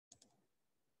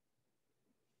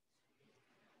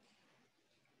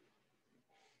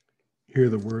Hear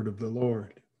the word of the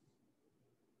Lord.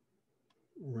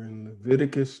 We're in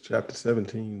Leviticus chapter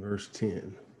 17, verse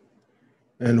 10.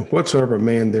 And whatsoever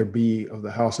man there be of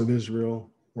the house of Israel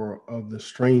or of the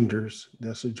strangers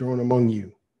that sojourn among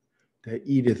you, that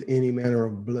eateth any manner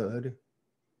of blood,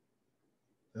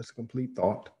 that's a complete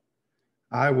thought,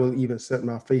 I will even set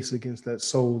my face against that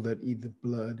soul that eateth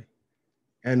blood,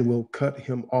 and will cut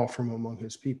him off from among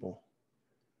his people.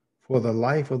 For the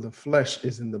life of the flesh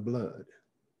is in the blood,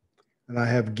 and I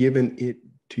have given it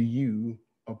to you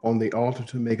upon the altar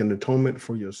to make an atonement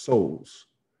for your souls.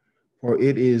 For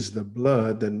it is the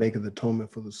blood that maketh atonement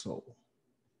for the soul.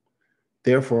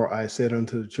 Therefore I said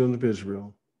unto the children of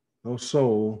Israel, no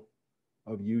soul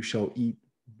of you shall eat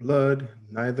blood,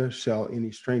 neither shall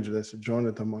any stranger that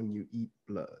sojourneth among you eat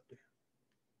blood.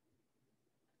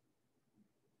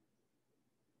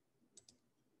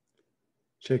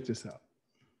 Check this out.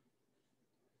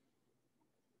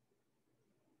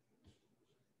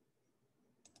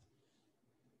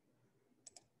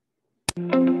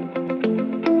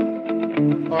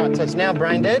 All right, so it's now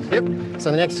brain dead. Yep. So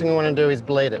the next thing we want to do is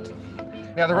bleed it.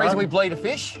 Now the reason we bleed a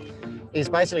fish is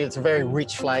basically it's a very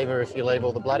rich flavour if you leave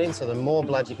all the blood in, so the more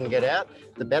blood you can get out,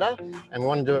 the better. And we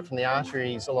want to do it from the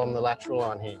arteries along the lateral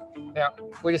line here. Now,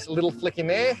 we just a little flick in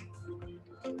there.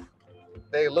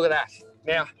 There, look at that.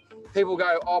 Now, people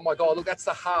go, oh my God, look, that's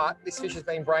the heart. This fish has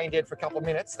been brain dead for a couple of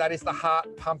minutes. That is the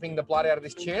heart pumping the blood out of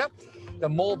this tuna. The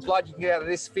more blood you can get out of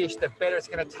this fish, the better it's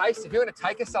going to taste. If you're going to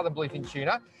take a southern bluefin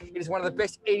tuna, it is one of the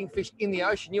best eating fish in the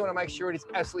ocean. You want to make sure it is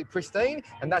absolutely pristine,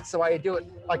 and that's the way you do it.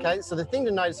 Okay, so the thing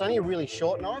to note, it's only a really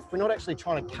short knife. We're not actually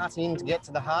trying to cut in to get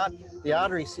to the heart. The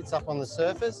artery sits up on the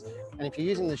surface, and if you're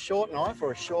using the short knife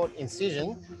or a short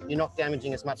incision, you're not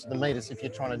damaging as much of the meat as if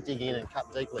you're trying to dig in and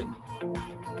cut deeply.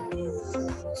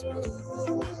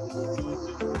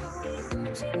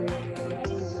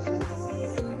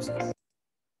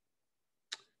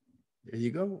 There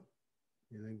you go.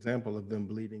 An example of them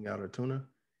bleeding out a tuna.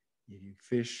 You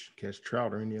fish, catch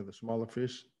trout or any other smaller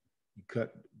fish, you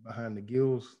cut behind the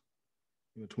gills,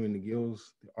 in between the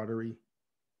gills, the artery,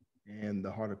 and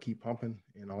the heart will keep pumping,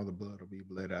 and all the blood will be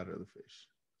bled out of the fish.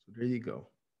 So there you go.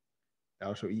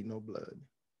 Thou shalt eat no blood.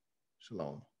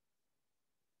 Shalom.